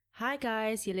Hi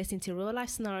guys, you're listening to Real Life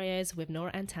Scenarios with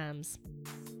Nora and Tams.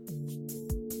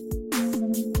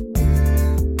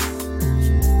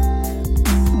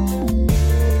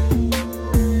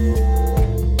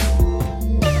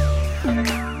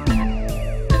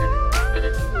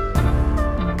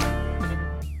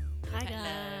 Hi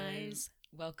guys.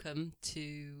 Welcome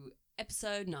to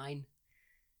episode 9.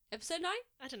 Episode 9?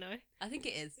 I don't know. I think it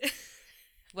is.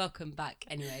 Welcome back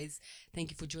anyways. Thank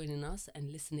you for joining us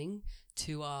and listening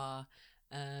to our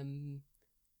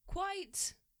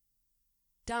quite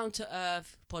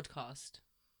down-to-earth podcast.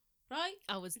 Right?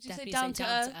 I was Would you say definitely down saying to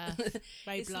down to earth.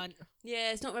 Very It's- blunt.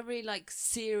 Yeah, it's not very like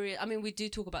serious. I mean, we do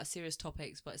talk about serious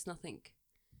topics, but it's nothing,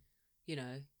 you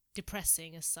know.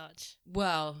 Depressing as such.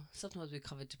 Well, sometimes we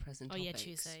cover depressing Oh topics. yeah,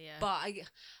 Tuesday, yeah. But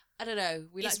I don't know.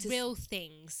 We it's like to real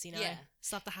things, you know. Yeah.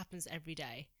 Stuff that happens every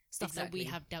day. Stuff that we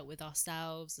Exactly. have dealt with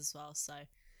ourselves as well. So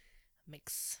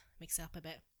mix it up a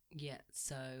bit. Yeah,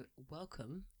 so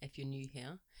welcome if you're new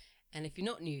here. And if you're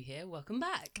not new here, welcome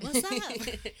back. What's up?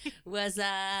 What's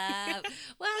up?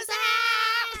 What's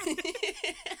up?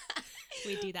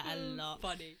 We do that a lot.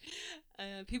 Funny.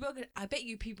 I bet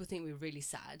you people think we're really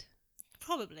sad.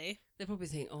 Probably. They probably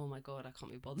think, oh my God, I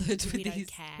can't be bothered with We don't these,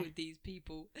 care. with these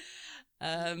people.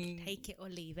 Take it or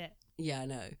leave it. Yeah, I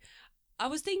know. I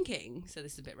was thinking, so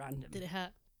this is a bit random. Did it hurt?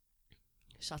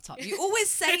 Shut up. You always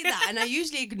say that and I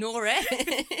usually ignore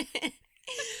it.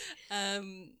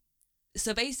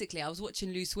 So basically I was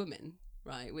watching Loose Women,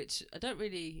 right, which I don't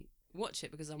really watch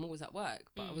it because I'm always at work,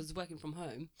 but I was working from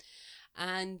home,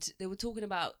 and they were talking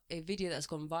about a video that's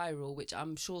gone viral, which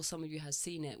I'm sure some of you have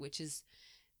seen it, which is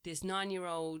this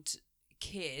 9-year-old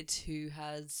kid who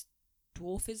has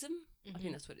dwarfism. I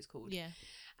think that's what it's called. Yeah.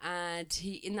 And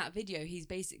in that video, he's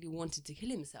basically wanted to kill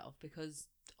himself because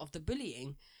of the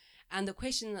bullying. And the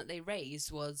question that they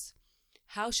raised was,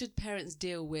 how should parents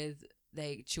deal with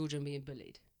their children being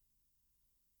bullied?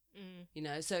 You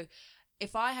know, so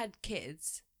if I had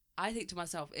kids, I think to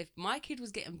myself, if my kid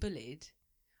was getting bullied,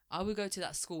 I would go to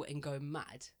that school and go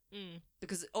mad.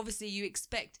 Because obviously you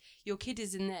expect your kid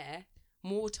is in there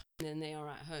more time than they are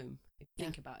at home, if you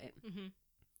think about it.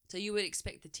 So you would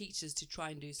expect the teachers to try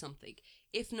and do something.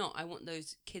 If not, I want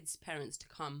those kids' parents to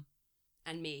come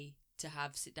and me to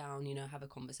sit down, you know, have a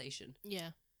conversation. Yeah.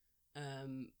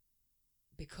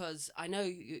 Because I know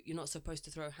you're not supposed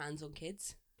to throw hands on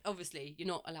kids. Obviously, you're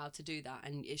not allowed to do that,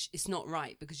 and it's not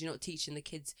right because you're not teaching the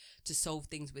kids to solve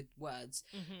things with words.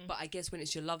 But I guess when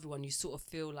it's your loved one, you sort of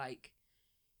feel like,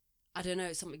 I don't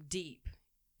know, something deep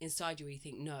inside you where you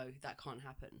think, no, that can't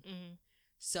happen.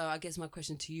 So I guess my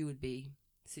question to you would be,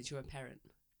 since you're a parent,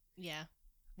 Yeah.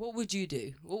 what would you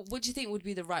do? What do you think would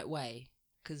be the right way?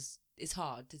 Because it's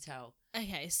hard to tell.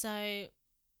 Okay, so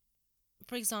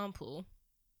for example,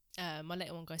 my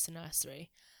little one goes to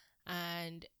nursery,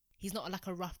 and he's not like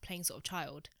a rough playing sort of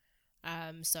child.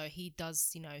 So he does,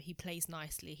 you know, he plays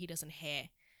nicely. He doesn't hear.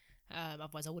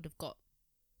 Otherwise, I would have got,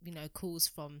 you know, calls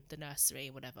from the nursery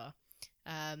or whatever.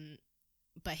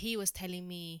 But he was telling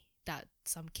me that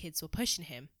some kids were pushing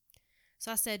him.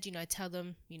 So I said, you know, tell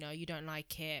them, you know, you don't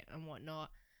like it and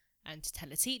whatnot, and to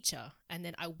tell a teacher. And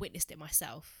then I witnessed it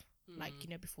myself, like, you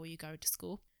know, before you go to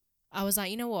school. I was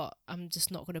like, you know what, I'm just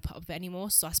not going to put up with it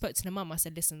anymore. So I spoke to the mum. I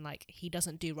said, listen, like, he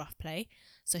doesn't do rough play.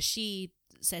 So she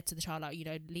said to the child, like, you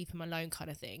know, leave him alone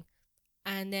kind of thing.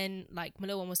 And then, like, my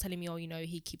little one was telling me, oh, you know,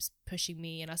 he keeps pushing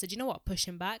me. And I said, you know what, push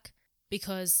him back,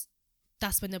 because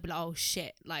that's when they'll be like, oh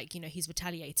shit, like, you know, he's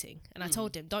retaliating. And I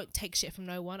told him, don't take shit from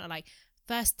no one. I like,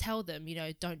 first tell them, you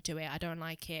know, don't do it, I don't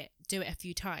like it, do it a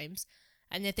few times,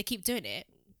 and if they keep doing it,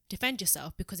 defend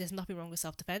yourself, because there's nothing wrong with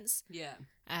self-defense. Yeah.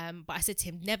 But I said to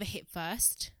him, never hit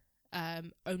first,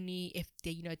 only if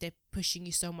they, you know, they're pushing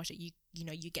you so much that you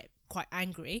know, you get quite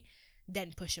angry,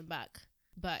 then push them back.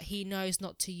 But he knows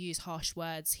not to use harsh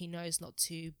words, he knows not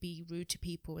to be rude to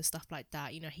people and stuff like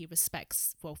that. You know, he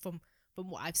respects, well, from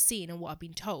what I've seen and what I've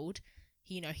been told,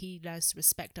 you know, he learns to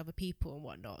respect other people and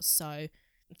whatnot. So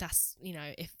that's, you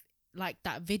know, if like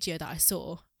that video that I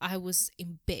saw, I was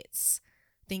in bits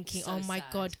thinking, So oh my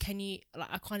sad. God, can you, like,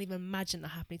 I can't even imagine that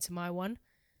happening to my one.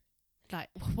 Like,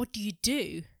 what do you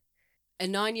do? A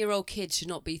 9-year-old kid should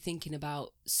not be thinking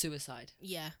about suicide.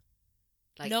 Yeah.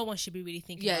 Like, No one should be really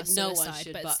thinking Yeah, about no one suicide,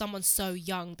 should, but but- someone so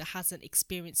young that hasn't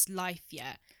experienced life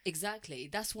yet. Exactly.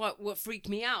 That's what freaked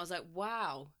me out. I was like,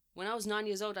 wow. When I was 9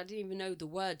 years old, I didn't even know the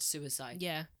word suicide.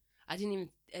 Yeah. I didn't even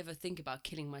ever think about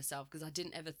killing myself because I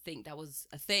didn't ever think that was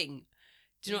a thing.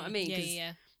 Do you know what I mean? Yeah, 'Cause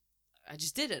yeah. I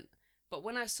just didn't. But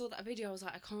when I saw that video, I was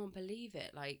like, I can't believe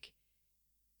it. Like,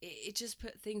 it just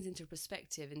put things into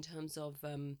perspective in terms of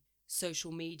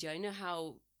social media. You know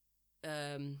how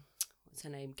what's her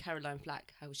name, Caroline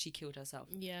Flack, how she killed herself.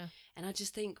 Yeah. And I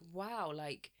just think, wow,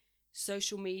 like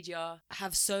social media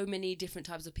have so many different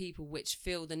types of people which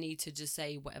feel the need to just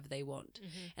say whatever they want.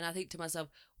 Mm-hmm. And I think to myself,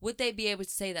 would they be able to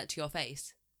say that to your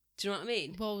face? Do you know what I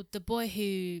mean? Well,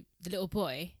 the little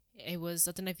boy, it was,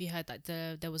 I don't know if you heard that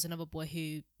there was another boy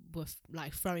who was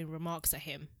like throwing remarks at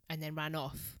him and then ran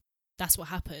off. That's what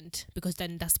happened, because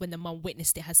then that's when the mum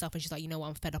witnessed it herself and she's like, you know what,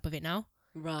 I'm fed up of it now.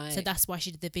 Right. So that's why she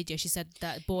did the video. She said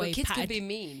that boy but kids patted, can be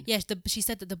mean. yeah, she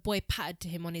said that the boy patted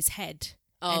him on his head.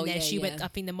 Oh, and then yeah, she went, yeah. I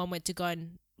think the mum went to go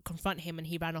and confront him and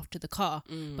he ran off to the car.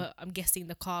 Mm. But I'm guessing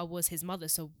the car was his mother,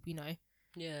 so, you know,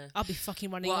 Yeah. I'll be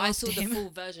fucking running Well, after I saw him. the full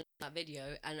version of that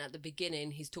video, and at the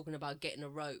beginning, he's talking about getting a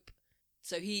rope.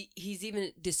 So he's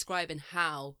even describing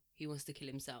how he wants to kill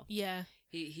himself. Yeah.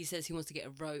 He says he wants to get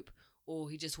a rope, or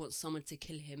he just wants someone to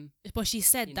kill him. But she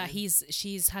said You that know.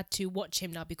 she's had to watch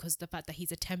him now because of the fact that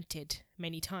he's attempted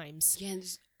many times. Yeah,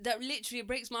 and that literally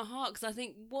breaks my heart, because I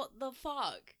think, what the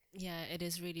fuck? Yeah, it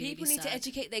is really, People really need sad. to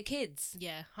educate their kids.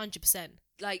 Yeah, 100%.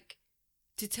 Like,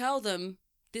 to tell them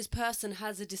this person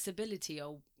has a disability,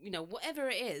 or, you know, whatever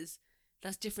it is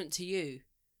that's different to you.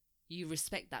 You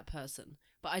respect that person.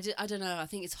 But I don't know. I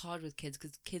think it's hard with kids,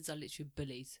 because kids are literally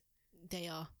bullies. They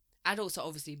are. Adults are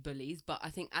obviously bullies, but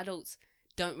I think adults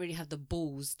don't really have the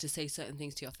balls to say certain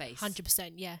things to your face.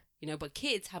 100%, yeah. You know, but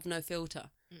kids have no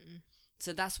filter. Mm-mm.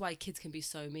 So that's why kids can be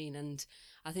so mean. And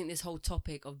I think this whole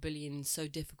topic of bullying is so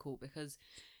difficult, because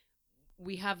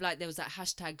we have, like, there was that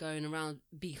hashtag going around,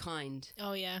 be kind.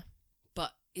 Oh, yeah.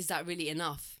 But is that really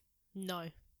enough? No.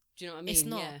 Do you know what I mean? It's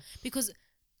not. Yeah. Because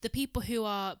the people who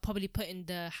are probably putting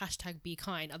the hashtag be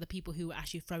kind are the people who are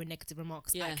actually throwing negative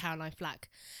remarks Yeah. at Caroline Flack.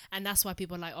 And that's why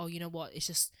people are like, oh, you know what? It's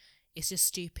just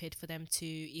stupid for them to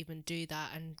even do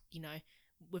that, and, you know,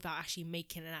 without actually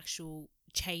making an actual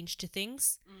change to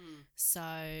things. Mm.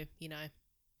 So, you know,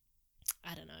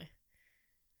 I don't know.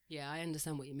 Yeah, I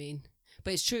understand what you mean.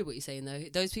 But it's true what you're saying, though.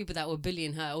 Those people that were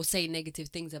bullying her or saying negative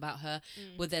things about her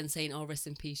were then saying, oh, rest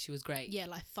in peace, she was great. Yeah,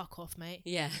 like, fuck off, mate.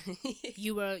 Yeah.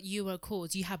 You were a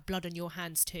cause. You have blood on your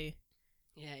hands too.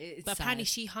 Yeah, it's But apparently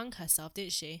sad. she hung herself,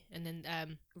 didn't she? And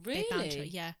then Really? they found her.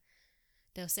 Yeah,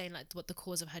 they were saying like what the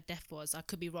cause of her death was. I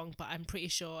could be wrong, but I'm pretty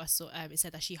sure I saw it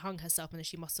said that she hung herself and then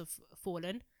she must have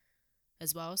fallen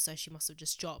as well. So she must have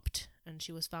just dropped, and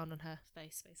she was found on her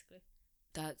face basically.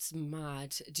 That's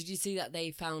mad. Did you see that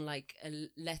they found like a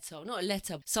letter, not a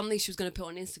letter, something she was going to put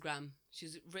on Instagram? She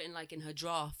was written like in her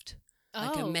draft,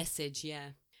 like a message,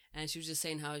 yeah. And she was just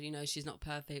saying how, you know, she's not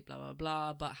perfect, blah, blah,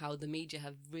 blah, but how the media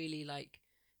have really, like,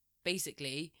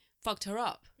 basically fucked her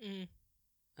up.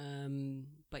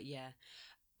 But yeah.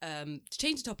 To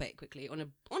change the topic quickly, on a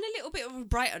little bit of a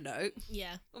brighter note,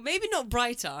 Yeah. or maybe not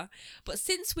brighter, but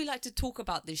since we like to talk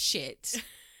about this shit,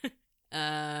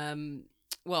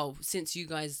 well, since you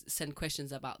guys send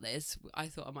questions about this, I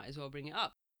thought I might as well bring it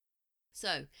up.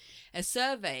 So, a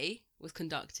survey was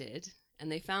conducted,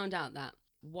 and they found out that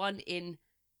 1 in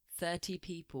 30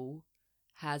 people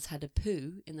has had a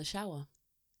poo in the shower.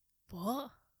 What?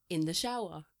 In the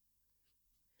shower.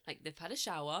 Like, they've had a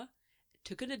shower,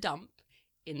 took a dump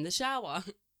in the shower.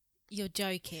 You're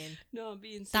joking. No, I'm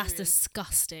being serious. That's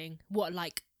disgusting. What,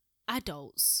 like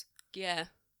adults? Yeah.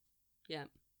 Yeah.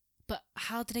 But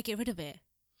how did they get rid of it?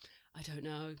 I don't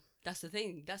know. That's the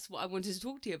thing. That's what I wanted to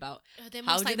talk to you about. They How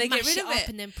must, did like, they get mash rid it of up it?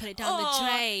 and then put it down the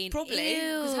drain? Probably.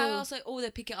 Because how Ew. else, like,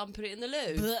 they pick it up and put it in the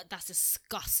loo. Blech, that's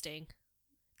disgusting.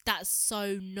 That's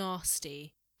so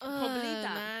nasty. can't believe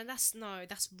that. Man, that's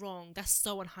wrong. That's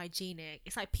so unhygienic.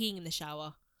 It's like peeing in the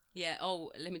shower. Yeah.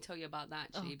 Oh, let me tell you about that,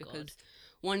 actually. Oh, God. Because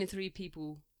 1 in 3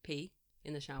 people pee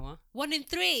in the shower. 1 in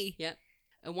 3. Yep.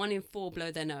 And 1 in 4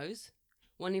 blow their nose.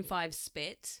 1 in 5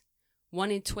 spit.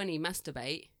 1 in 20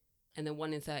 masturbate. And then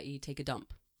 1 in 30 take a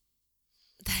dump.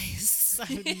 That is so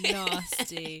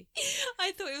nasty.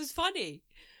 I thought it was funny.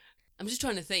 I'm just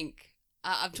trying to think.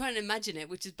 I'm trying to imagine it,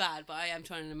 which is bad, but I am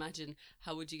trying to imagine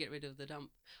how would you get rid of the dump.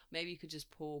 Maybe you could just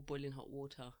pour boiling hot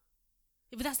water,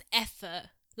 But that's effort.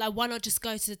 Like, why not just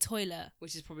go to the toilet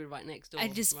which is probably right next door.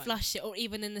 and just right. flush it, or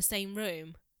even in the same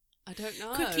room? I don't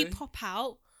know. Quickly pop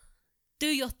out, do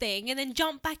your thing, and then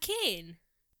jump back in.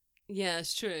 Yeah,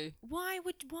 it's true. Why?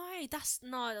 That's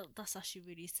actually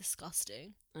really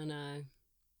disgusting. I know.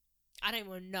 I don't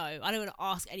want to know. I don't want to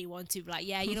ask anyone to be like,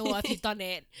 yeah, you know what, if you've done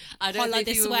it, I don't holla think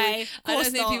this people way. would, Of I don't course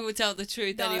think not. people would tell the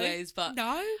truth No. anyways, but No,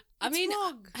 I it's mean,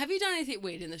 wrong. have you done anything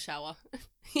weird in the shower?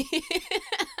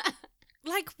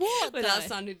 Like what? Without though?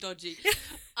 sounding dodgy.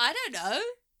 I don't know.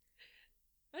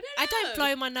 I don't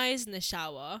blow my nose in the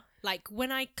shower. Like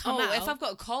when I come out. If I've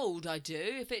got a cold, I do.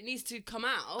 If it needs to come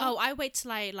out. Oh, I wait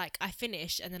till I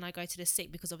finish and then I go to the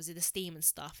sink because obviously the steam and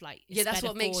stuff. Like yeah, that's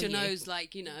what makes your you. nose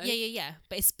like, you know. Yeah.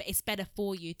 But it's better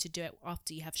for you to do it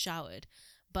after you have showered.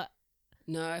 But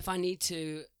no, if I need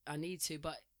to, I need to.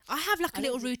 But I have like a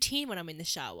little routine when I'm in the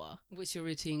shower. what's your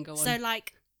routine? Go on. So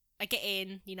like I get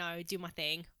in, you know, do my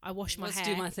thing. I wash my hair.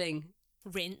 Do my thing.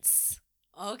 Rinse.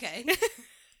 Okay.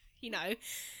 You know,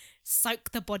 soak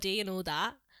the body and all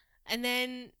that. And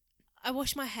then I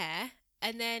wash my hair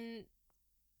and then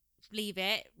leave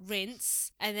it,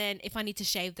 rinse. And then if I need to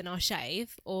shave, then I'll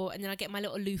shave. And then I get my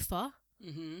little loofah,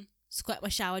 squirt my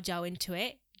shower gel into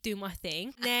it, do my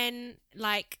thing. Then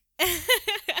like,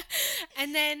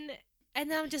 and then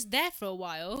I'm just there for a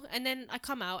while. And then I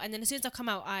come out. And then as soon as I come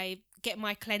out, I get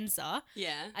my cleanser.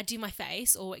 Yeah. I do my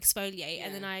face or exfoliate. Yeah.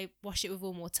 And then I wash it with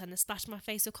warm water and then splash my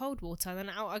face with cold water. And then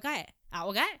out I get.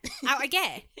 Out I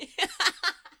get.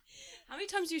 How many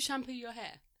times do you shampoo your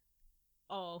hair?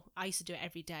 Oh, I used to do it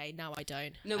every day. Now I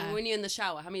don't. No, but when you're in the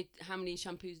shower, how many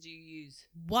shampoos do you use?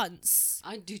 Once.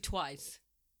 I do twice.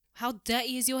 How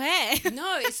dirty is your hair?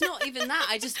 No, it's not even that.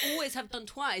 I just always have done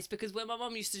twice because when my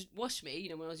mum used to wash me, you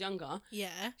know, when I was younger,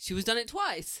 she was done it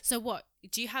twice. So what?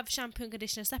 Do you have shampoo and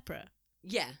conditioner separate?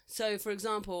 Yeah. So, for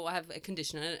example, I have a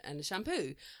conditioner and a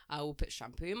shampoo. I will put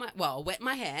shampoo in I'll wet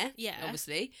my hair,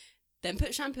 obviously, then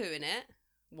put shampoo in it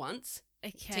once.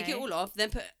 Okay. Take it all off,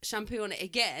 then put shampoo on it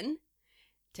again,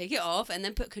 take it off, and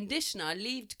then put conditioner.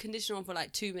 Leave conditioner on for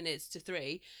like 2 minutes to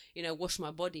 3, you know, wash my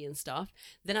body and stuff.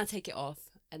 Then I take it off,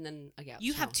 and then I get out.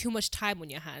 You have too much time on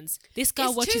your hands. This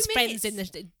girl watches Friends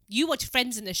you watch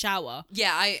Friends in the shower.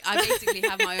 Yeah, I basically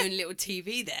have my own little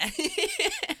TV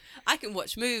there. I can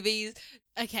watch movies.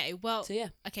 Okay, well. So, yeah.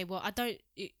 Okay, well,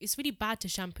 it's really bad to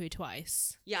shampoo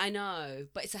twice. Yeah, I know,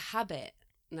 but it's a habit.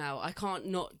 Now I can't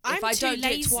not. I'm if I too don't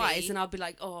lazy. do it twice, and I'll be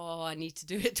like, oh, I need to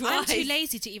do it twice. I'm too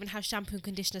lazy to even have shampoo and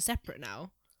conditioner separate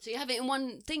now. So you have it in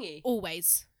one thingy?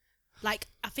 Always. Like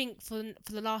I think for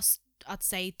the last, I'd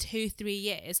say 2-3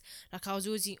 years, like I was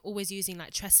always using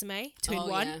like Tresemme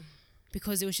 2-in-1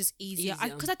 because it was just easier.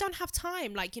 Because I don't have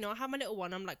time. Like, you know, I have my little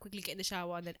one. I'm like quickly get in the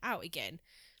shower and then out again.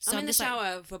 So I'm in the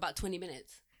shower for about 20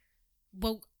 minutes.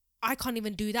 Well, I can't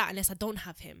even do that unless I don't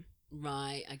have him.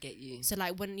 Right, I get you. So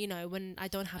like when I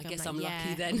don't have him, I guess I'm I'm like,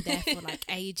 lucky then. I'm there for like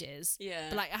ages. Yeah.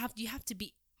 But like you have to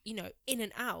be, you know, in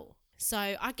and out. So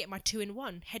I get my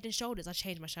 2-in-1, Head and Shoulders. I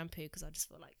change my shampoo because I just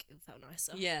feel like it felt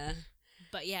nicer. Yeah.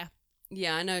 But yeah.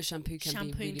 Yeah, I know shampoo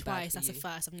can be really twice, bad for that's you. a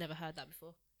first. I've never heard that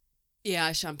before. Yeah,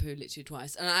 I shampoo literally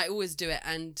twice. And I always do it,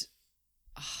 and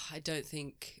I don't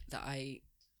think that I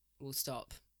will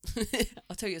stop.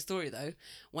 I'll tell you a story though.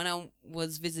 When I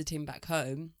was visiting back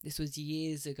home, this was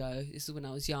years ago, this is when I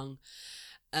was young,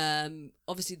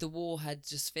 obviously the war had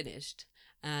just finished,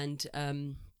 and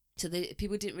so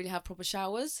people didn't really have proper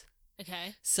showers.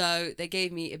 Okay. So they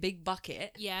gave me a big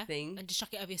bucket thing. And just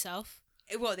chuck it over yourself.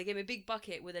 Well, they gave me a big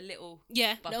bucket with a little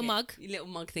little mug. Little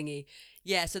mug thingy.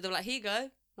 Yeah, so they were like, here you go.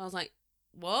 And I was like,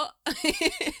 what?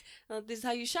 This is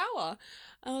how you shower.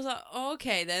 I was like, oh,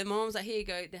 okay. Then my mum was like, here you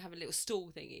go. They have a little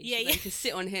stool thingy. Yeah, so you can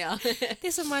sit on here.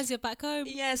 This reminds me of back home.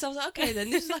 Yeah, so I was like, okay, then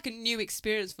this is like a new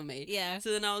experience for me. Yeah.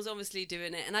 So then I was obviously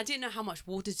doing it, and I didn't know how much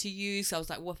water to use. So I was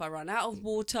like, what if I run out of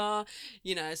water?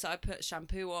 You know, so I put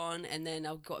shampoo on, and then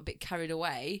I got a bit carried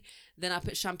away. Then I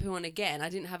put shampoo on again. I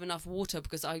didn't have enough water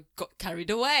because I got carried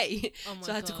away. Oh my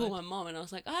So I had to God. call my mum, and I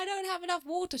was like, I don't have enough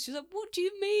water. She was like, what do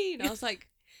you mean? I was like,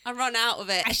 I run out of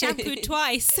it. I shampooed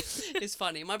twice. It's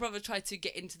funny. My brother tried to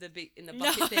get into the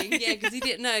bucket No. thing. Yeah, because he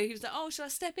didn't know. He was like, oh, should I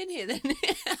step in here then?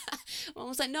 Mum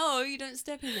was like, no, you don't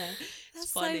step in there.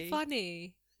 That's so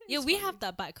funny. Yeah, we have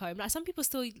that back home. Like some people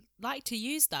still like to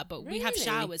use that, but we have Really?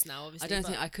 showers now, obviously. I don't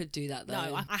think I could do that though.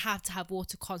 No, I have to have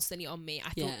water constantly on me. I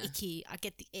feel Yeah. icky. I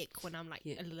get the ick when I'm like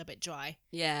a little bit dry.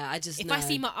 Yeah, I just If know. I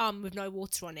see my arm with no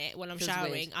water on it when I'm Feels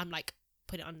showering, weird. I'm like,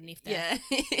 put it underneath there.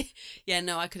 Yeah. Yeah,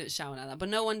 no, I couldn't shower like that. But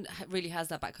no one really has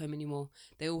that back home anymore.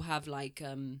 They all have like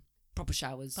proper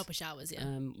showers. Proper showers, yeah.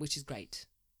 Which is great.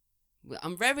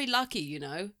 I'm very lucky, you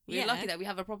know. We're Yeah. lucky that we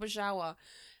have a proper shower,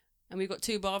 and we've got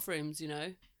 2 bathrooms, you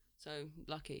know. So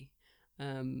lucky.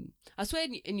 I swear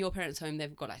in your parents' home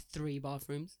they've got like 3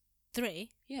 bathrooms.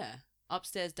 3? Yeah.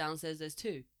 Upstairs, downstairs, there's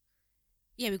 2.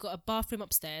 Yeah, we've got a bathroom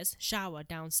upstairs, shower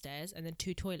downstairs, and then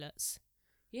 2 toilets.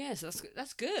 Yes, that's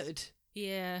good.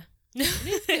 Yeah.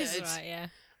 It's It's good. right, yeah.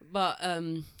 But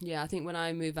yeah, I think when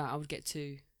I move out, I would get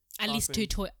 2. At least 2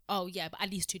 toilets. Oh, yeah, but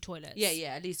at least 2 toilets.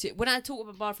 Yeah, at least 2. When I talk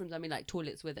about bathrooms, I mean like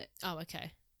toilets with it. Oh,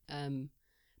 okay.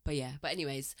 But yeah, but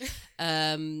anyways,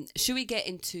 should we get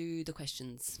into the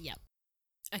questions? Yeah.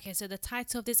 Okay, so the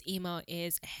title of this email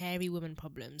is Hairy Women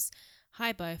Problems.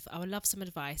 Hi both, I would love some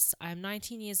advice. I am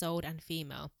 19 years old and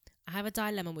female. I have a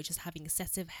dilemma which is having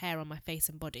excessive hair on my face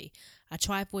and body. I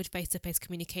try avoid face-to-face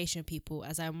communication with people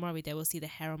as I am worried they will see the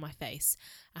hair on my face.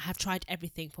 I have tried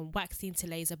everything from waxing to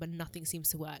laser but nothing seems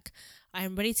to work. I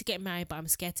am ready to get married but I'm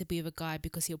scared to be with a guy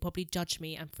because he'll probably judge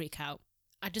me and freak out.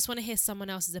 I just want to hear someone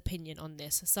else's opinion on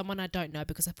this. Someone I don't know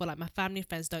because I feel like my family and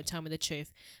friends don't tell me the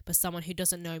truth, but someone who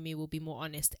doesn't know me will be more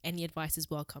honest. Any advice is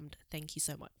welcomed. Thank you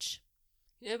so much.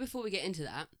 You know, before we get into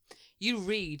that, you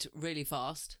read really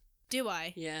fast. Do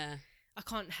I? Yeah. I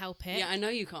can't help it. Yeah, I know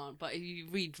you can't, but you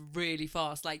read really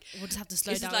fast. Like, We'll just have to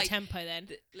slow this is down like- the tempo then.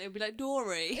 They'll be like,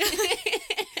 Dory.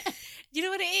 You know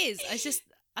what it is?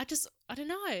 I don't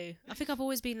know. I think I've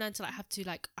always been learned to I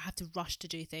have to rush to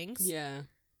do things. Yeah.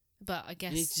 But I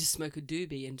guess You need to just smoke a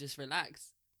doobie and just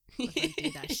relax. I don't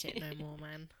do that shit no more,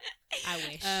 man. I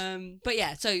wish. But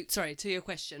yeah, so sorry, to your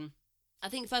question. I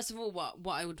think first of all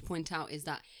what I would point out is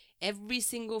that every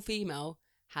single female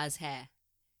has hair.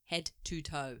 Head to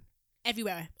toe.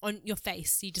 Everywhere on your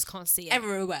face, you just can't see it.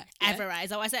 Everywhere. Yeah? Everywhere, is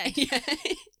that what I said? Yeah.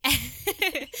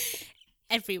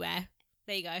 Everywhere.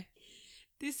 There you go.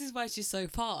 This is why she's so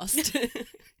fast.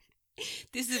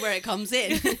 This is where it comes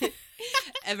in.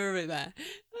 Everywhere.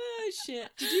 Oh shit.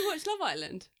 Did you watch Love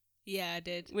Island? Yeah, I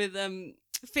did. With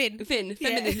Finn. Finn,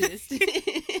 Yeah. feminist.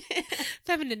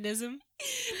 Feminism.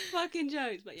 Fucking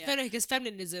jokes, but yeah. Because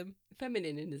feminism.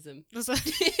 Femininism. That's what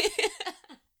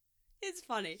It's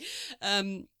funny.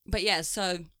 But yeah,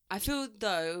 so I feel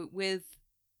though with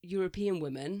European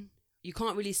women, you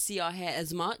can't really see our hair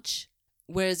as much.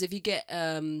 Whereas if you get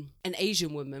an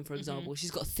Asian woman, for example,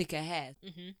 she's got thicker hair,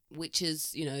 which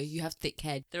is, you know, you have thick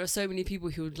hair. There are so many people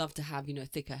who would love to have, you know,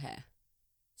 thicker hair.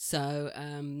 So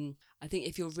I think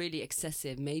if you're really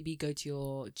excessive, maybe go to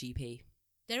your GP.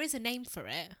 There is a name for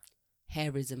it.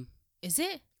 Hairism. Is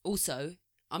it? Also,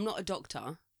 I'm not a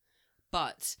doctor,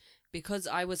 but because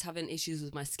I was having issues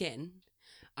with my skin,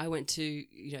 I went to,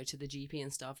 you know, to the GP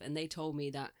and stuff, and they told me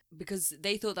that because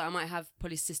they thought that I might have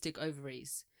polycystic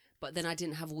ovaries, but then I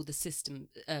didn't have all the symptoms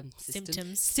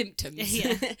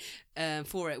Yeah.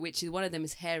 for it, which is one of them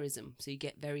is hairism, so you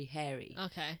get very hairy.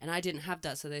 Okay. And I didn't have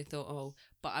that, so they thought, oh,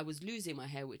 but I was losing my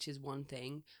hair, which is one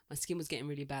thing. My skin was getting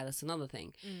really bad, that's another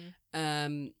thing.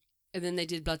 And then they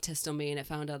did blood tests on me and it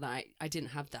found out that I didn't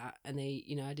have that, and they,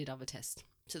 you know, I did other tests.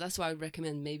 So that's why I would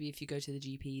recommend maybe if you go to the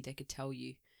GP, they could tell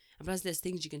you. And plus there's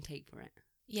things you can take for it.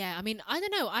 Yeah, I mean, I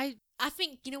don't know. I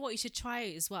think, you know what, you should try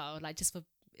it as well, like just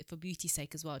for beauty's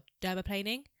sake as well.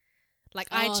 Dermaplaning. Like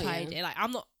I tried it. Like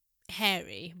I'm not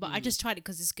hairy, but I just tried it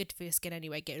because it's good for your skin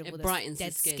anyway. Get rid of all the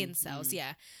dead skin cells.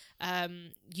 Yeah.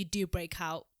 You do break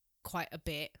out quite a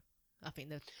bit. I think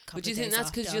the couple But do you of think days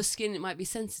that's because after. your skin might be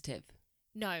sensitive?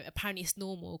 No, apparently it's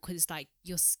normal because like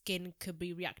your skin could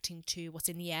be reacting to what's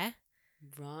in the air.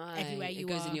 Right. Everywhere you it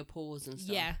goes in are. your pores and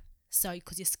stuff. Yeah. So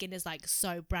because your skin is like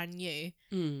so brand new,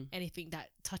 anything that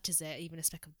touches it, even a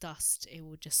speck of dust, it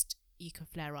will just, you can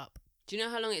flare up. Do you know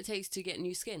how long it takes to get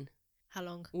new skin? How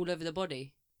long? All over the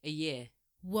body? A year.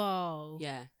 Whoa.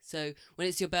 Yeah. So when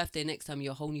it's your birthday next time,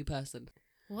 you're a whole new person.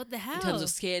 What the hell? In terms of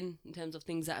skin, in terms of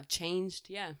things that have changed.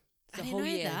 Yeah. It's I a didn't whole know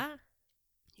year. that.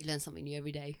 You learn something new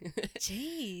every day.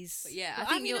 Jeez. But yeah, Well, I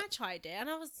think mean, I tried it and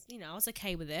I was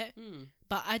okay with it. Mm.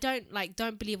 But I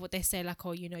don't believe what they say, like,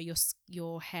 oh, you know,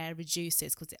 your hair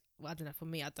reduces because, I don't know, for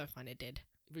me, I don't find it did.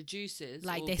 Reduces.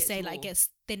 Like or they gets say, more? like, gets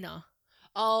thinner.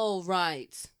 Oh,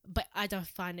 right. But I don't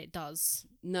find it does.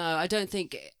 No, I don't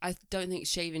think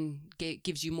shaving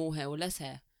gives you more hair or less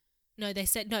hair. No, they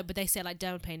said, no, but they say, like,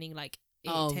 dermaplaning, like,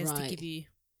 it Oh, tends to right. give you,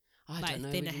 I like, don't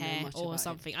know, thinner really know hair much or about it.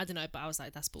 something. I don't know, but I was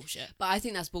like, that's bullshit. But I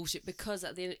think that's bullshit because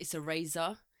at the end it's a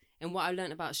razor. And what I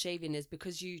learned about shaving is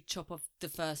because you chop off the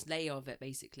first layer of it,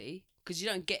 basically, because you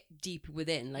don't get deep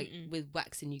within. Like with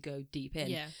waxing, you go deep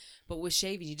in. Yeah. But with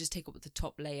shaving, you just take up the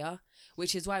top layer,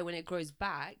 which is why when it grows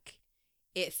back,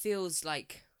 it feels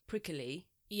like prickly.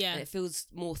 Yeah. And it feels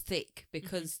more thick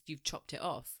because you've chopped it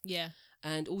off. Yeah.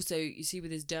 And also, you see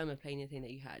with this dermaplaning thing that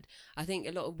you had, I think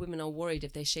a lot of women are worried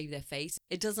if they shave their face,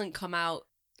 it doesn't come out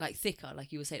like thicker,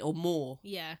 like you were saying, or more.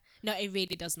 Yeah. No, it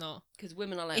really does not. Because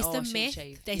women are like, It's oh, the I shouldn't myth.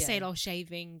 shave. They Yeah. say, oh,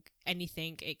 shaving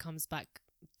anything, it comes back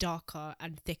darker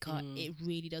and thicker. It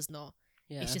really does not.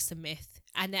 Yeah. It's just a myth.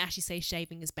 And they actually say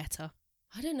shaving is better.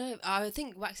 I don't know. I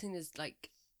think waxing is like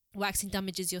Waxing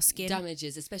damages your skin.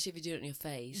 damages, especially if you do it on your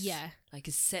face. Yeah. Like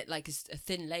it's a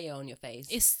thin layer on your face.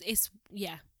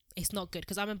 It's not good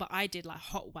because I remember I did like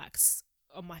hot wax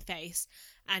on my face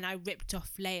and I ripped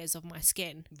off layers of my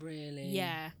skin. Really?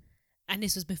 Yeah. And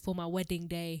this was before my wedding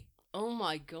day. Oh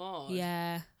my God.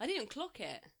 Yeah. I didn't clock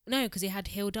it. No, because it had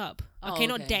healed up. Oh, Okay,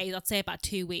 not okay. days. I'd say about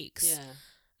 2 weeks.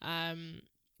 Yeah.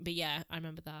 But yeah, I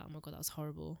remember that. Oh my God, that was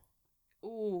horrible.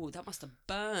 Oh, that must have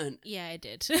burnt. Yeah, it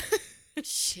did.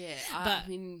 Shit. But I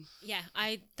mean, yeah,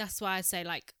 that's why I say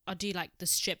like I'll do like the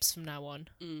strips from now on.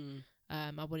 mm,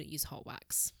 I wouldn't use hot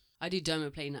wax. I do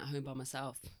dermaplane at home by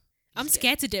myself. I'm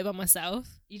scared to do it by myself.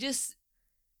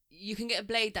 You can get a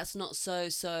blade that's not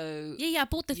so. Yeah, I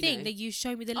bought the you thing know. that you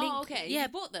showed me the link. Oh, okay. Yeah, You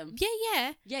bought them.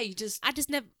 yeah. Yeah,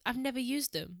 I've never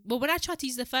used them. Well, when I tried to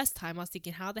use it the first time, I was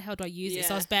thinking, how the hell do I use it? So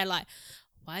I Yeah. was bare like,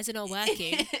 why is it not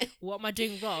working? What am I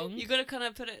doing wrong? You gotta kind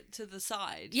of put it to the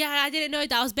side. Yeah, I didn't know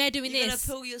that. I was bare doing You gotta this.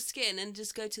 pull your skin and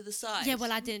just go to the side. Yeah,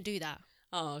 well, I didn't do that.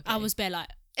 Oh, okay. I was bare like,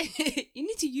 You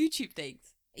need to YouTube things.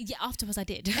 yeah, afterwards I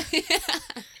did.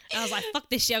 I was like, fuck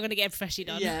this shit, I'm going to get it professionally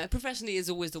done. Yeah, professionally is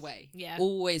always the way. Yeah.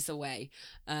 Always the way.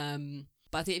 But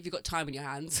I think if you've got time in your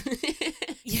hands.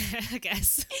 Yeah, I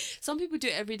guess. Some people do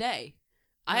it every day.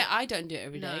 No. I don't do it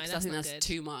every day No, because I that's think not that's good.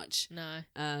 too much.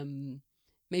 No.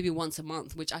 Maybe once a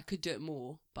month, which I could do it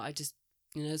more, but I just,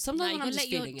 No, sometimes you when I'm gotta just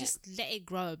feeling it. just let it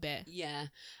grow a bit. Yeah.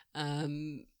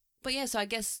 But yeah, so I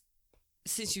guess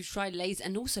since you've tried laser,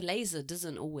 and also laser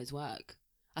doesn't always work.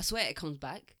 I swear it comes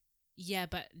back. Yeah,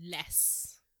 but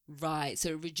less. Right, so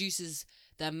it reduces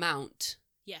the amount.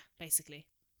 Yeah, basically.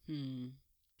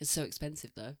 It's so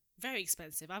expensive though. Very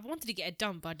expensive. I've wanted to get it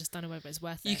done, but I just don't know whether it's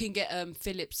worth it. You can get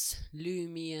Philips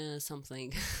Lumia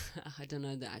something. I don't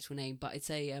know the actual name, but it's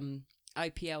a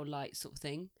IPL light sort of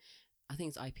thing. I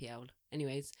think it's IPL.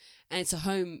 Anyways, and it's a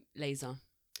home laser.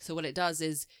 So what it does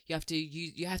is you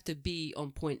have to be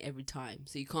on point every time.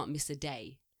 So you can't miss a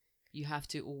day. You have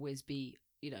to always be,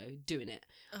 doing it.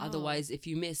 Oh. Otherwise, if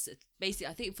you miss, basically,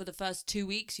 I think for the first 2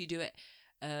 weeks you do it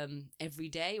every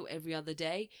day or every other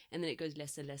day, and then it goes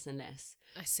less and less and less.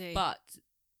 I see. But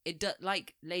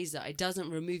like laser, it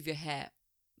doesn't remove your hair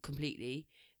completely,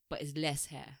 but it's less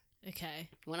hair. Okay.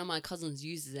 One of my cousins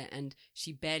uses it, and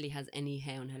she barely has any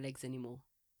hair on her legs anymore.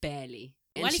 Barely.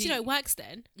 And Well, at least you know it works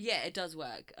then. Yeah, it does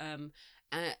work. And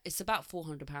it's about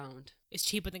 £400. It's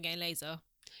cheaper than getting laser.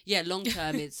 Yeah, long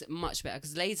term it's much better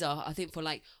because laser, I think for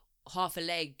like half a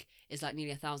leg is like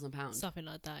nearly £1,000. Something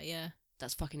like that, yeah.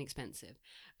 That's fucking expensive.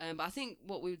 But I think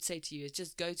what we would say to you is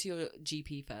just go to your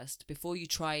GP first before you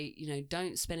try.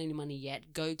 Don't spend any money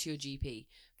yet. Go to your GP.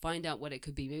 Find out what it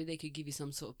could be. Maybe they could give you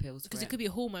some sort of pills. Because it could be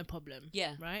a hormone problem.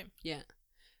 Yeah. Right? Yeah.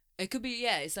 It could be.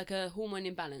 Yeah. It's like a hormone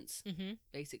imbalance,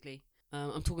 basically.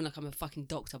 I'm talking like I'm a fucking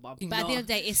doctor, but I'm But at the end of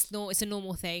the day, it's a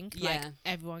normal thing. Yeah. Like,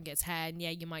 everyone gets hair, and yeah,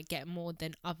 you might get more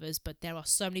than others, but there are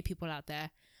so many people out there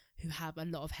who have a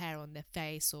lot of hair on their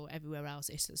face or everywhere else.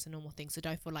 It's just a normal thing. So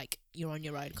don't feel like you're on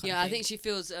your own. Yeah, I think she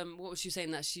feels. What was she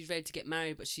saying? That she's ready to get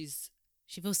married, but she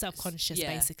feels self-conscious,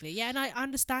 Yeah. basically. Yeah, and I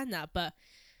understand that, but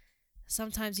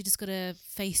sometimes you just gotta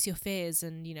face your fears,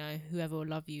 and whoever will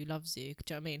love you loves you.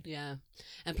 Do you know what I mean? Yeah.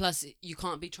 And plus, you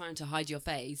can't be trying to hide your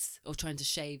face or trying to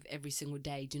shave every single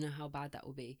day. Do you know how bad that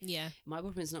will be? Yeah. My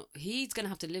boyfriend's not. He's gonna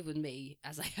have to live with me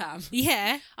as I am.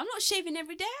 Yeah. I'm not shaving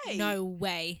every day. No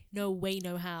way. No way.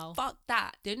 No how. Fuck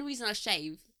that. The only reason I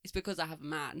shave is because I have a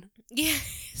man. Yeah.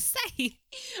 Same.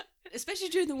 Especially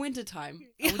during the winter time.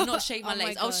 I would not shave my Oh my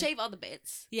legs. I'll God. shave other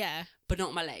bits, Yeah. but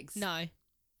not my legs. No.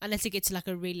 Unless it gets to like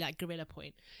a really like gorilla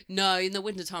point. No, in the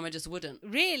winter time I just wouldn't.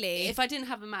 Really? If I didn't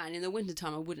have a man in the winter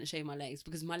time, I wouldn't shave my legs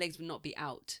because my legs would not be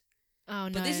out. Oh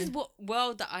no. But this is what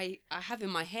world that I have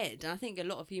in my head, and I think a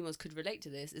lot of females could relate to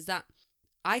this, is that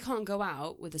I can't go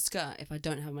out with a skirt if I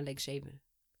don't have my legs shaven.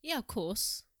 Yeah, of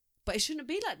course. But it shouldn't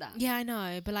be like that. Yeah, I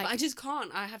know, but like, But I just can't.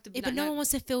 I have to be yeah, like, but no one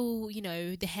wants to feel,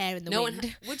 the hair in the no wind.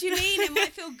 one. What do you mean? It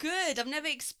might feel good. I've never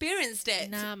experienced it.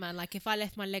 Nah, man. Like, if I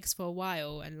left my legs for a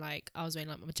while and like I was wearing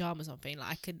like my pajamas or something, like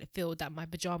I could feel that my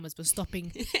pajamas were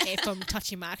stopping it from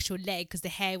touching my actual leg because the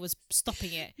hair was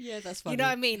stopping it. Yeah, that's funny. You know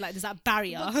what I mean? Like, there's that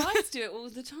barrier. But guys do it all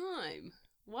the time.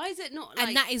 Why is it not like...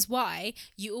 And that is why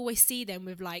you always see them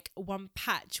with like one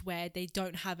patch where they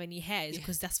don't have any hairs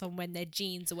because that's from when their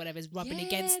jeans or whatever is rubbing Yeah,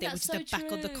 against it, that's which so is the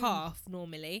back of the true. calf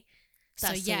normally.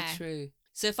 That's so yeah, so true.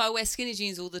 So if I wear skinny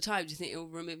jeans all the time, do you think it will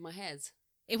remove my hairs?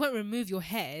 it won't remove your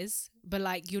hairs, but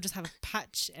like you'll just have a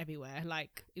patch everywhere.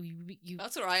 Like you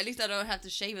That's all right. At least I don't have to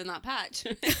shave in that patch.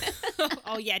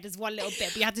 oh yeah, there's one little bit,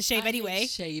 but you have to shave I hate anyway.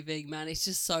 shaving, man. It's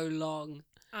just so long.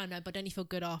 I know, but don't you feel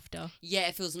good after? Yeah,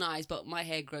 it feels nice, but my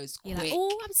hair grows You're quick. like,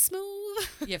 oh, I'm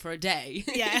smooth. Yeah, for a day.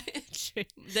 Yeah, true.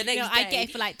 The next day. I get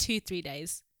it for like 2-3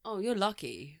 days. Oh, you're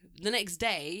lucky. The next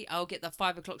day, I'll get the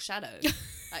 5 o'clock shadow.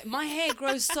 Like, my hair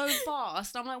grows so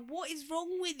fast. I'm like, what is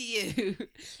wrong with you?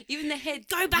 Even the head,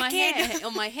 Go back my in. hair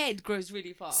on my head grows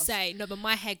really fast. Say no, but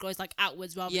my hair grows like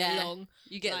outwards rather than long.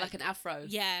 You get like an afro.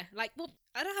 Yeah, like, well,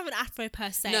 I don't have an afro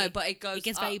per se. No, but it goes. It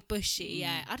gets up. very bushy.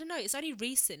 Yeah, I don't know. It's only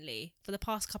recently, for the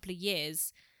past couple of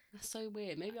years, That's so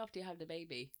weird. Maybe after you have the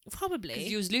baby. Probably. Because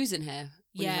you was losing hair.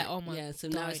 Yeah, oh my yeah, so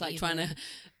now it's like don't trying to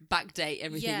backdate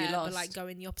everything you yeah, lost. but like go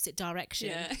in the opposite direction.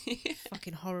 Yeah.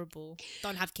 Fucking horrible.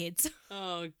 Don't have kids.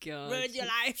 Oh, God. Ruin your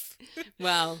life.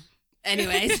 Well,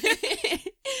 anyways.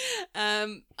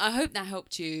 I hope that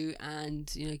helped you and,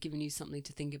 you know, given you something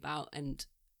to think about, and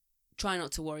try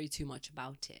not to worry too much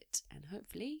about it. And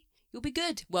hopefully you'll be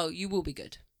good. Well, you will be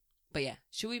good. But yeah,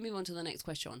 should we move on to the next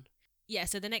question? Yeah,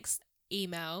 so the next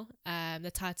email,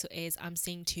 the title is I'm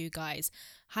seeing two guys.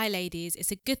 Hi ladies,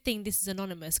 it's a good thing this is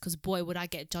anonymous because boy would I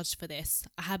get judged for this.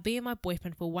 I have been with my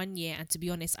boyfriend for 1 year and to be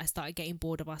honest I started getting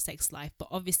bored of our sex life, but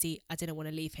obviously I didn't want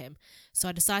to leave him. So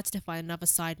I decided to find another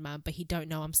sideman, but he don't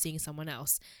know I'm seeing someone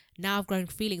else. Now I've grown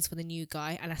feelings for the new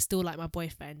guy and I still like my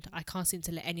boyfriend. I can't seem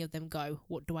to let any of them go.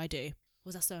 What do I do?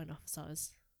 Was that so enough,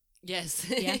 Sars? Yes.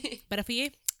 Yeah? Better for you?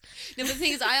 No, but the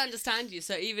thing is, I understand you.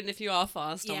 So even if you are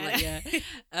fast, I'm like,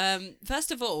 yeah.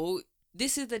 First of all,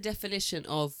 this is the definition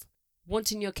of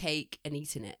wanting your cake and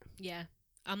eating it. Yeah.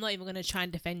 I'm not even going to try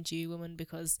and defend you, woman,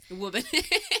 because Woman.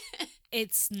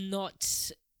 it's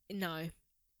not, no.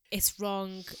 It's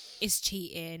wrong. It's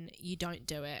cheating. You don't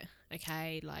do it.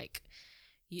 Okay? Like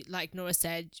Nora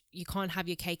said, you can't have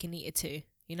your cake and eat it too.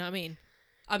 You know what I mean?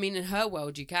 I mean, in her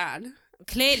world, you can.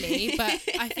 Clearly, but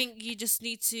I think you just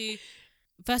need to,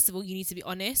 first of all, you need to be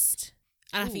honest.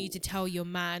 And I think you need to tell your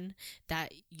man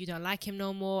that you don't like him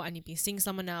no more and you've been seeing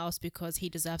someone else because he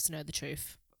deserves to know the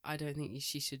truth. I don't think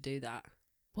she should do that.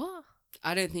 What?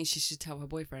 I don't think she should tell her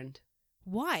boyfriend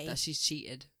Why? that she's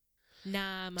cheated.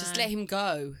 Nah, man. Just let him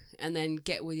go and then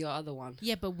get with your other one.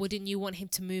 Yeah, but wouldn't you want him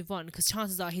to move on? Because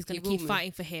chances are he's going to keep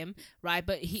fighting for him, right?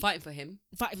 But fighting for him?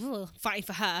 Fighting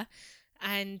for her.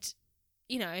 And,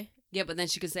 you know. Yeah, but then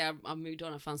she could say, I moved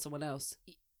on, I found someone else.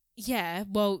 Yeah,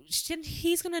 well,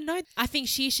 he's going to know. I think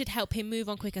she should help him move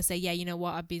on quicker. Say, yeah, you know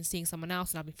what? I've been seeing someone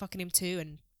else and I've been fucking him too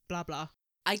and blah, blah.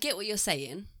 I get what you're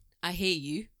saying. I hear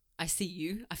you. I see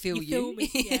you. I feel you. Feel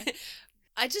me? Yeah.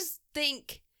 I just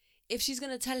think if she's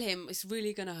going to tell him, it's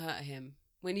really going to hurt him.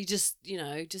 When you just, you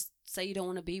know, just say you don't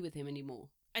want to be with him anymore.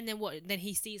 And then what? Then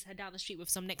he sees her down the street with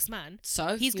some next man.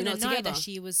 So? He's going to know together. that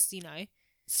she was, you know,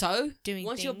 so doing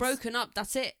once things. You're broken up,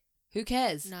 that's it. Who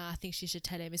cares? Nah, I think she should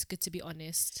tell him. It's good to be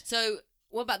honest. So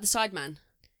what about the sideman?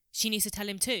 She needs to tell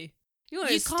him too. You're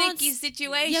in a sticky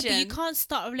situation. Yeah, but you can't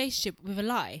start a relationship with a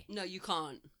lie. No, you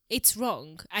can't. It's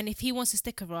wrong. And if he wants to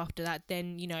stick with her after that,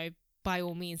 then, you know, by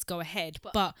all means, go ahead.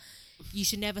 But you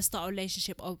should never start a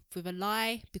relationship with a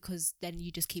lie because then you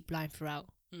just keep lying throughout.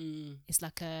 It's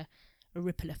like a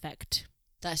ripple effect.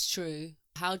 That's true.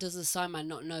 How does a sideman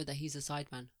not know that he's a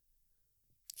sideman?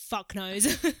 Fuck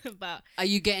knows. But are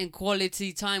you getting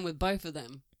quality time with both of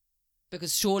them?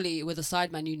 Because surely with a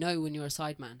sideman, you know when you're a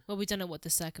sideman. Well, we don't know what the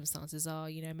circumstances are.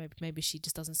 You know, maybe she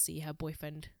just doesn't see her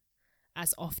boyfriend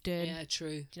as often. Yeah, true.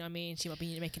 Do you know what I mean? She might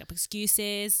be making up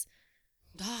excuses.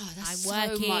 Oh, that's I'm so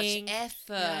working. much effort.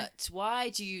 Yeah. Why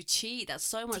do you cheat? That's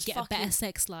so much to get fucking... a better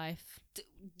sex life.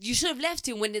 You should have left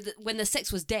him when the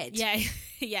sex was dead. Yeah,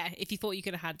 yeah. If you thought you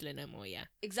couldn't handle it no more, yeah.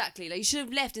 Exactly. Like you should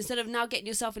have left instead of now getting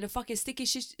yourself in a fucking sticky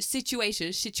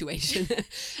situation.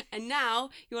 And now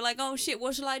you're like, oh shit,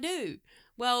 what shall I do?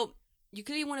 Well, you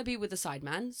clearly want to be with a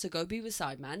sideman, so go be with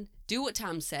sideman. Do what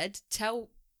Tam said. Tell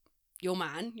your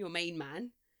man, your main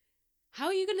man. How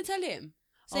are you going to tell him?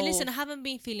 So listen, I haven't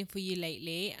been feeling for you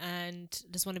lately, and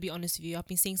just want to be honest with you. I've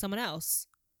been seeing someone else.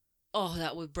 Oh,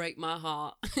 that would break my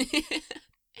heart.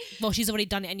 Well, she's already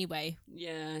done it anyway.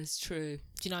 Yeah, it's true.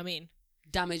 Do you know what I mean?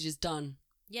 Damage is done.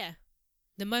 Yeah.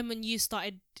 The moment you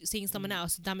started seeing someone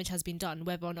else, damage has been done,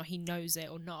 whether or not he knows it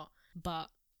or not. But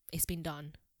it's been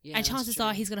done. Yeah, and chances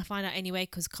are he's going to find out anyway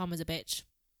because karma's a bitch.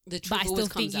 The truth but I still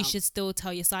think out. you should still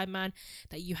tell your sideman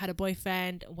that you had a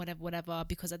boyfriend, whatever,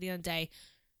 because at the end of the day,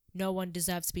 no one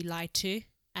deserves to be lied to.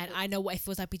 And I know what it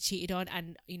feels like to be cheated on.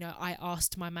 And, you know, I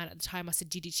asked my man at the time, I said,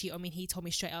 did you cheat on me? And he told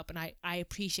me straight up. And I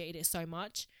appreciated it so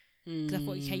much. Because I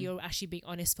thought, okay, you're actually being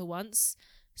honest for once.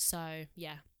 So,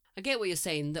 yeah. I get what you're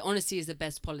saying. The honesty is the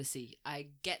best policy. I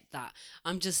get that.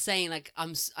 I'm just saying, like,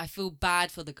 I feel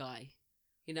bad for the guy.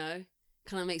 You know?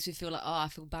 Kind of makes me feel like, oh, I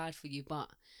feel bad for you. But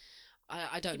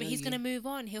I don't know. But he's going to move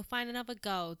on. He'll find another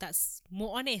girl that's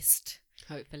more honest.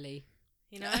 Hopefully.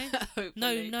 You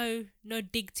know? No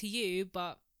dig to you,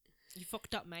 but you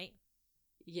fucked up, mate.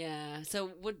 Yeah.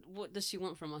 So what does she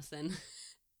want from us then?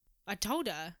 I told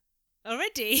her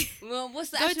already. Well,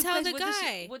 what's the go actual tell question? the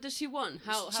guy. What does she want?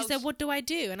 She said, what do I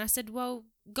do? And I said, well,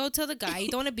 go tell the guy. You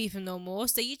don't want to beef him no more.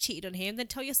 So you cheated on him. Then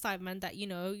tell your sideman that, you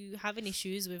know, you having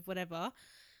issues with whatever.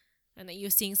 And that you're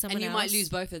seeing someone else. And you might lose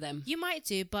both of them. You might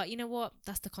do, but you know what?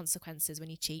 That's the consequences when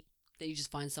you cheat. Then you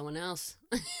just find someone else.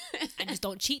 And just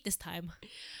don't cheat this time.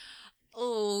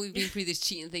 Oh, we've been through this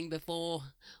cheating thing before.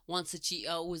 Once a cheater,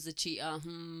 always a cheater.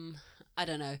 I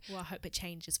don't know. Well, I hope it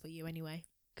changes for you anyway.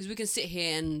 Because we can sit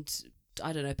here and,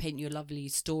 I don't know, paint you a lovely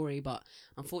story, but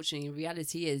unfortunately, the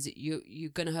reality is you're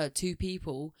going to hurt two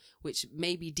people, which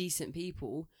may be decent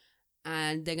people,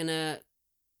 and they're going to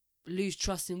lose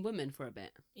trust in women for a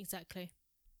bit. Exactly.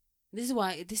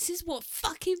 This is what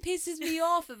fucking pisses me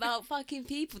off about fucking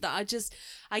people, that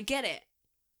I get it.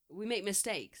 We make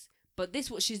mistakes, but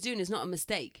what she's doing is not a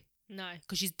mistake. No,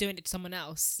 because she's doing it to someone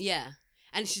else. Yeah.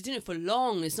 And she's doing it for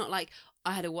long. It's not like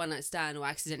I had a one night stand or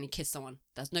accidentally kissed someone.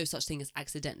 There's no such thing as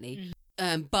accidentally.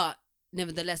 But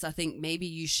nevertheless, I think maybe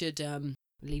you should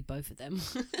leave both of them.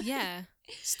 Yeah.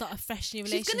 Start a fresh new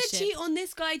relationship. She's going to cheat on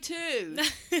this guy too.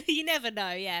 You never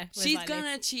know, yeah. She's going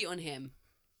to cheat on him.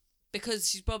 Because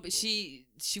she's probably, she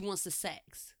wants the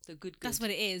sex. The good. That's what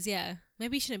it is, yeah.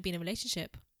 Maybe you shouldn't be in a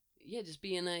relationship. Yeah, just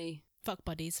be in a... Fuck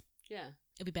buddies. Yeah.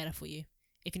 It'll be better for you.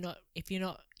 If you're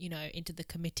not, into the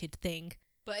committed thing.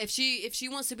 But if she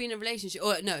wants to be in a relationship,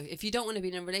 or no, if you don't want to be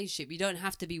in a relationship, you don't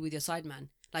have to be with your sideman.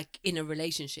 Like, in a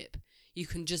relationship. You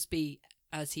can just be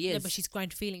as he is. No, but she's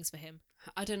grown feelings for him.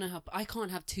 I don't know how... I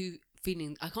can't have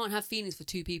feelings for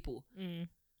two people.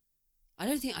 I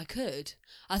don't think I could.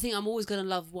 I think I'm always going to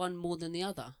love one more than the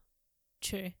other.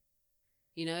 True.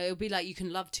 It'll be like you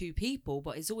can love two people,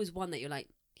 but it's always one that you're like,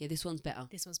 yeah, this one's better.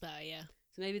 This one's better, yeah.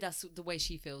 So maybe that's the way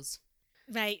she feels.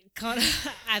 Mate, can't...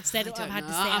 I've said what I've had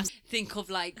to say. I think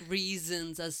of like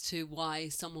reasons as to why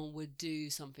someone would do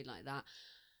something like that.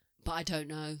 But I don't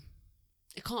know.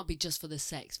 It can't be just for the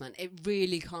sex, man. It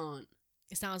really can't.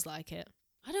 It sounds like it.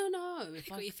 I don't know.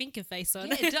 Got your thinking face on.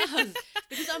 Yeah, it does.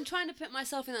 Because I'm trying to put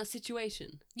myself in that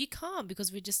situation. You can't,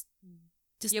 because we just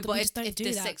yeah, we but just don't if do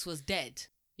the that. sex was dead,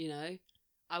 I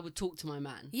would talk to my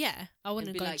man. Yeah, I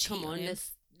wouldn't be go like, cheat come on, him.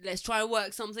 let's try and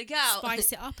work something out.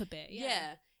 Spice it up a bit.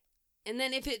 Yeah. And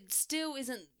then if it still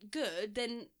isn't good,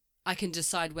 then I can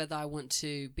decide whether I want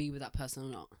to be with that person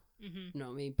or not. Mm-hmm. You know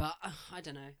what I mean? But I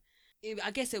don't know. I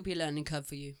guess it'll be a learning curve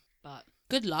for you. But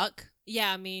good luck.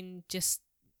 Yeah, I mean, just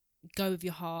go with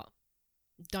your heart.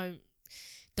 Don't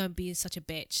be such a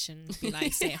bitch and be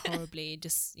like, say it horribly.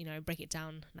 Just, break it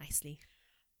down nicely.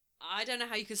 I don't know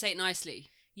how you can say it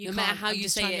nicely. No matter how you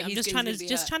say it, I'm just trying to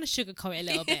sugarcoat it a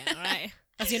little bit, all right?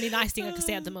 That's the only nice thing I can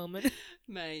say at the moment.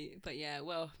 Mate, but yeah,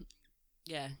 well,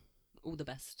 yeah, all the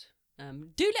best.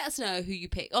 Do let us know who you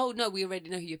pick. Oh, no, we already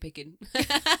know who you're picking.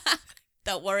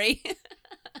 Don't worry.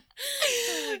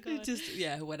 Oh my God. Just,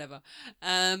 yeah, whatever.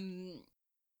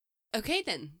 Okay,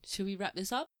 then. Should we wrap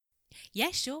this up?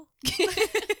 Yeah, sure.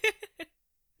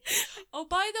 Oh,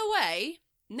 by the way,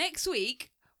 next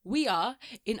week we are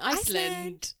in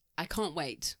Iceland. I can't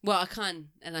wait. Well, I can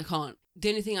and I can't. The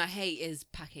only thing I hate is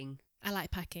packing. I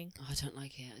like packing. Oh, I don't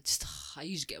like it. I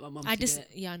usually get my mum to do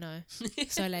it. Yeah, I know.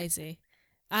 So lazy.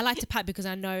 I like to pack because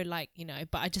I know,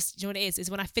 but I just, you know what it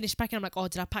is when I finish packing, I'm like, oh,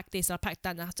 did I pack this? Did I pack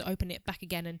that? And I have to open it back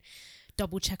again and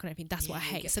double check on everything. That's what I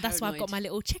hate. So that's why I've got my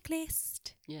little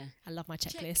checklist. Yeah. I love my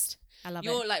checklist. I love it.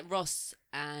 You're like Ross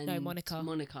and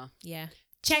Monica. Yeah.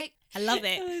 Check. I love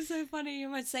it. Oh, it's so funny.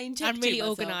 Am I saying check? I'm really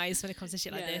organised when it comes to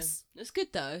shit like this. It's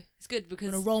good though. It's good because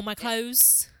I'm going to roll my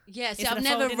clothes. Yeah, see, I've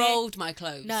never rolled my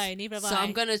clothes. No, neither have I. So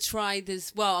I'm going to try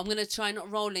this. Well, I'm going to try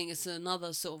not rolling. It's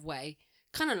another sort of way.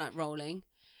 Kind of like rolling.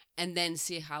 And then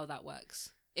see how that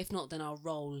works. If not, then I'll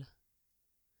roll.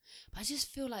 But I just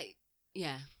feel like,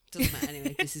 yeah, doesn't matter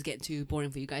anyway. This is getting too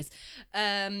boring for you guys.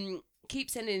 Keep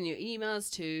sending your emails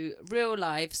to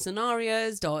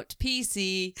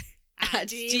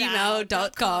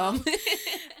reallife.scenarios.pc@gmail.com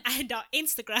and our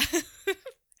Instagram,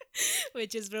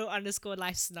 which is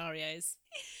real_life scenarios.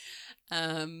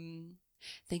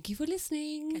 Thank you for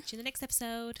listening. Catch you in the next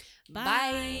episode.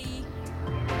 Bye.